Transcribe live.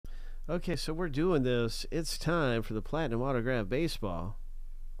Okay, so we're doing this. It's time for the Platinum Autograph Baseball.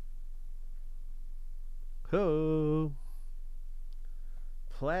 Ho!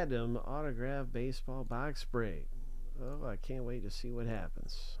 Platinum Autograph Baseball box break. Oh, I can't wait to see what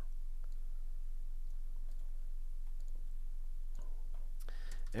happens.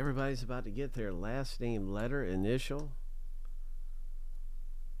 Everybody's about to get their last name, letter, initial.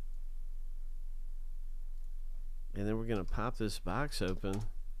 And then we're going to pop this box open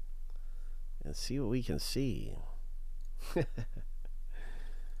and see what we can see.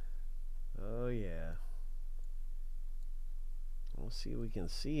 Oh, yeah. We'll see what we can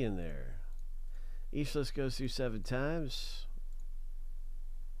see in there. Each list goes through 7 times.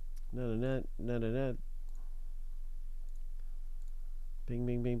 Nut. Bing,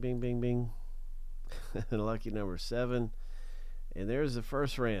 bing, bing, bing, bing, bing. Lucky number 7. And there's the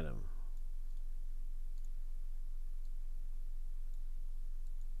first random.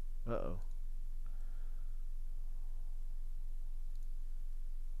 Uh-oh.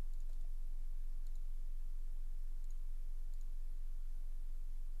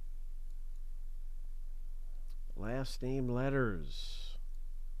 Last name letters.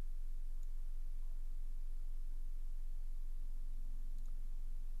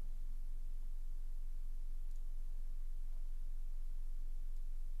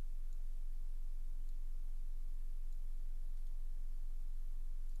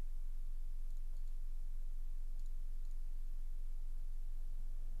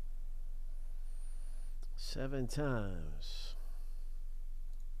 Seven times.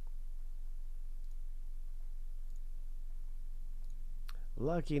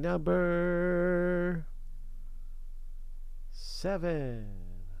 Lucky number 7.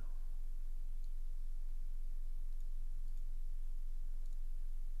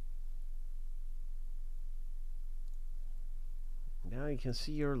 Now you can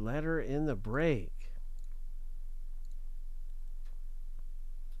see your letter in the break.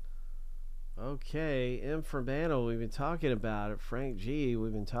 Okay, Informano, we've been talking about it. Frank G,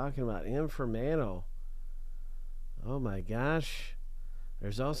 we've been talking about Informano. Oh my gosh.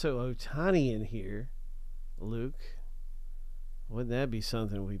 There's also Ohtani in here. Luke. Wouldn't that be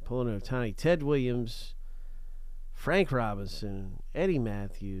something? We pull an Ohtani. Ted Williams, Frank Robinson, Eddie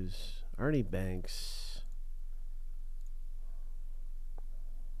Matthews, Ernie Banks.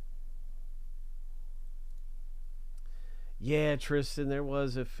 Yeah, Tristan, there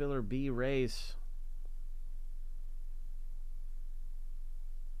was a filler B race.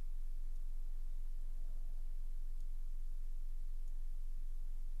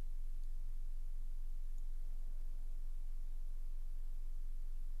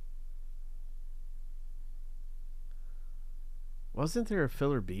 Wasn't there a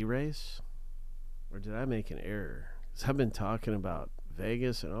filler B race? Or did I make an error? Because I've been talking about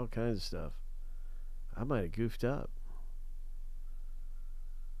Vegas and all kinds of stuff. I might have goofed up.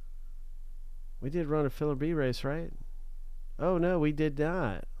 We did run a filler B race, right? Oh, no, we did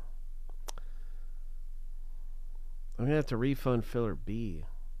not. I'm going to have to refund filler B.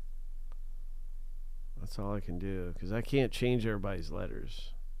 That's all I can do, because I can't change everybody's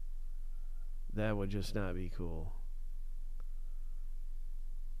letters. That would just not be cool.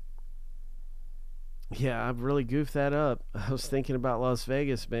 Yeah, I've really goofed that up. I was thinking about Las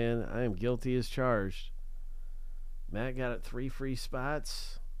Vegas, man. I am guilty as charged. Matt got it 3 free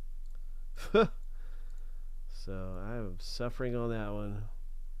spots. So I'm suffering on that one.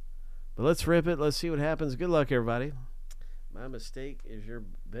 But let's rip it. Let's see what happens. Good luck, everybody. My mistake is your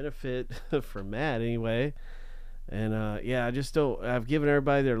benefit for Matt anyway. And yeah, I just don't. I've given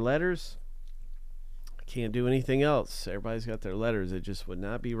everybody their letters. I can't do anything else. Everybody's got their letters. It just would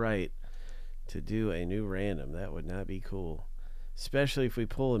not be right to do a new random. That would not be cool, especially if we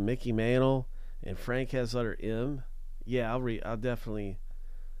pull a Mickey Mantle and Frank has letter M. Yeah, I'll definitely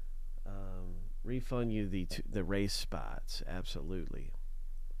refund you the race spots. Absolutely.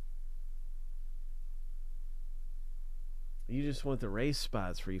 You just want the race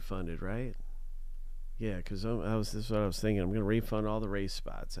spots refunded, right? Yeah, because this is what I was thinking. I'm going to refund all the race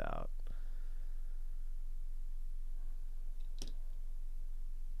spots out.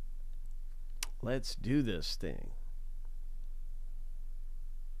 Let's do this thing.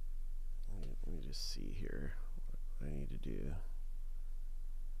 Let me just see here what I need to do.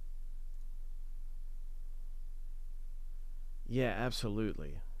 Yeah,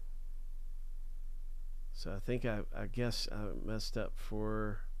 absolutely. So I think I guess I messed up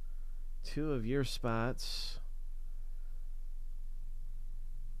for 2 of your spots.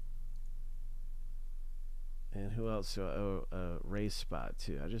 And who else do I owe a race spot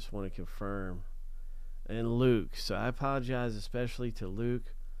to? I just want to confirm. And Luke. So I apologize especially to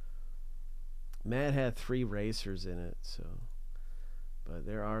Luke Matt had 3 racers in it, so but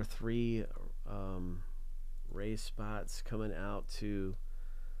there are 3 race spots coming out to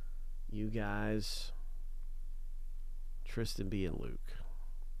you guys, Tristan B and Luke.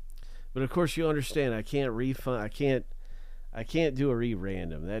 But of course, you understand I can't refund. I can't do a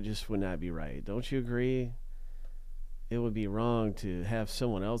re-random. That just would not be right. Don't you agree? It would be wrong to have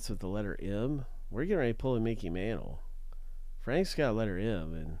someone else with the letter M. We're getting ready to pull a Mickey Mantle. Frank's got letter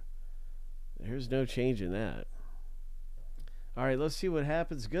M, and there's no change in that. All right, let's see what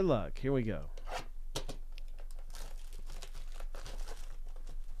happens. Good luck. Here we go.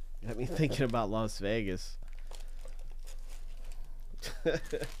 Got me thinking about Las Vegas.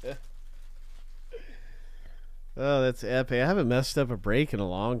 Oh, that's epic. I haven't messed up a break in a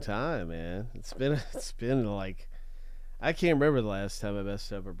long time, man. It's been like, I can't remember the last time I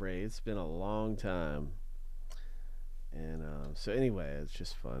messed up a break. It's been a long time. And so anyway, it's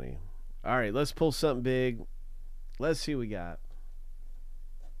just funny. All right, let's pull something big. Let's see what we got.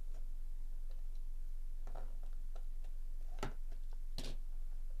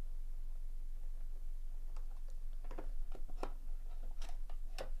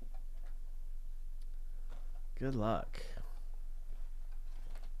 Good luck.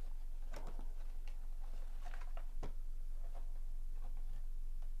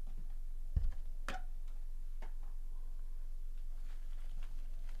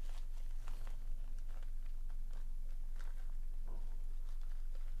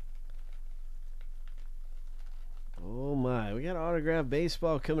 Oh my, we got autographed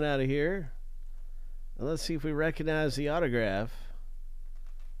baseball coming out of here. And let's see if we recognize the autograph.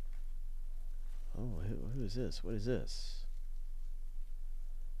 Oh, who is this? What is this?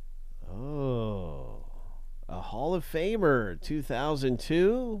 Oh, a Hall of Famer,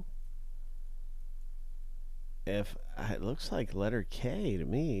 2002. If it looks like letter K to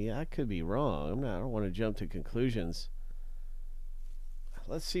me, I could be wrong. I don't want to jump to conclusions.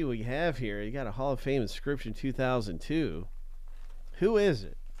 Let's see what you have here. You got a Hall of Fame inscription, 2002. Who is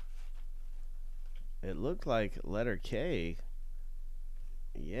it? It looked like letter K.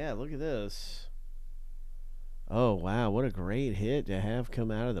 Yeah, look at this. Oh, wow. What a great hit to have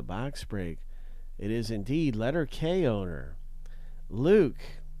come out of the box break. It is indeed letter K owner. Luke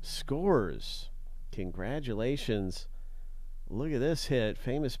scores. Congratulations. Look at this hit.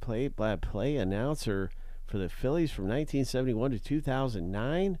 Famous play-by-play announcer for the Phillies from 1971 to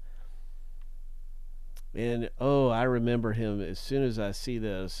 2009. And, oh, I remember him as soon as I see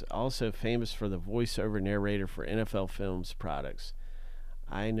this. Also famous for the voiceover narrator for NFL Films products.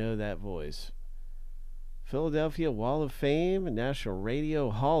 I know that voice. Philadelphia Wall of Fame, National Radio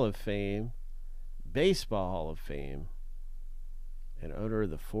Hall of Fame, Baseball Hall of Fame, and owner of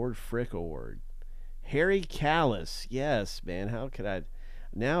the Ford Frick Award. Harry Callis. Yes, man. How could I?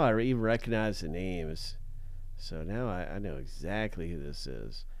 Now I even recognize the names. So now I know exactly who this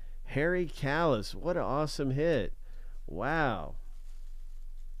is. Harry Callis. What an awesome hit. Wow.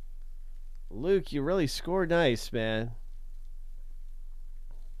 Luke, you really scored nice, man.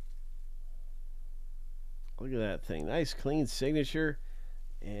 Look at that thing. Nice, clean signature.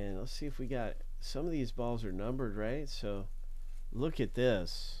 And let's see if we got... Some of these balls are numbered, right? So look at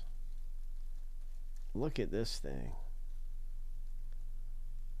this. Look at this thing.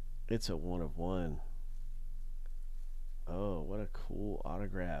 It's a 1 of 1. Oh, what a cool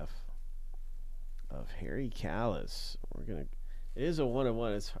autograph of Harry Callis. It is a 1 of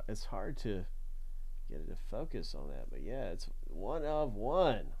 1. It's hard to get it to focus on that, but yeah, it's 1 of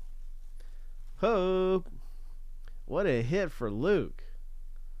 1. Hope. What a hit for Luke.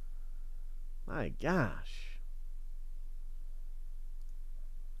 My gosh.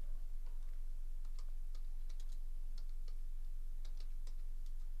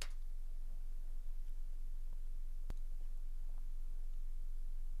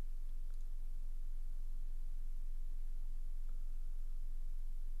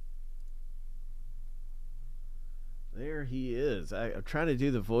 There he is. I'm trying to do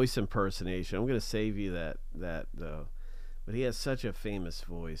the voice impersonation. I'm going to save you that though. But he has such a famous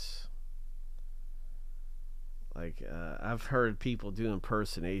voice. Like I've heard people do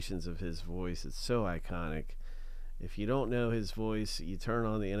impersonations of his voice. It's so iconic. If you don't know his voice, you turn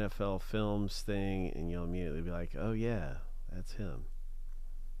on the NFL Films thing and you'll immediately be like, "Oh yeah, that's him."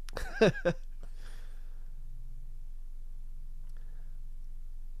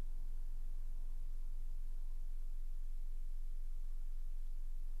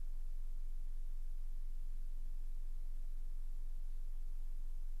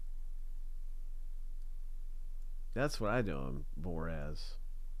 That's what I know him more as.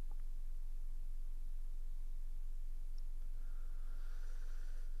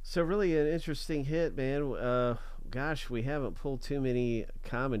 So really an interesting hit, man. Gosh, we haven't pulled too many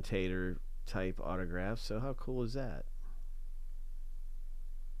commentator type autographs. So how cool is that?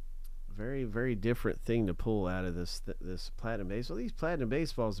 Very, very different thing to pull out of this platinum base. Well, these platinum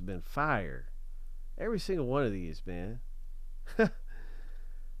baseballs have been fire. Every single one of these, man.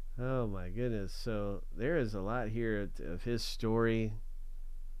 Oh my goodness. So there is a lot here of his story.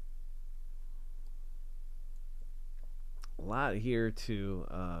 A lot here to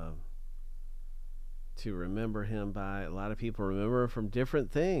remember him by. A lot of people remember him from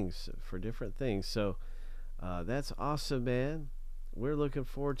different things, for different things. So that's awesome, man. We're looking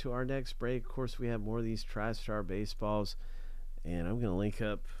forward to our next break. Of course, we have more of these TriStar baseballs, and I'm going to link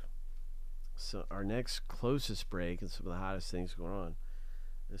up our next closest break and some of the hottest things going on.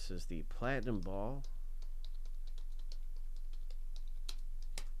 This is the Platinum Ball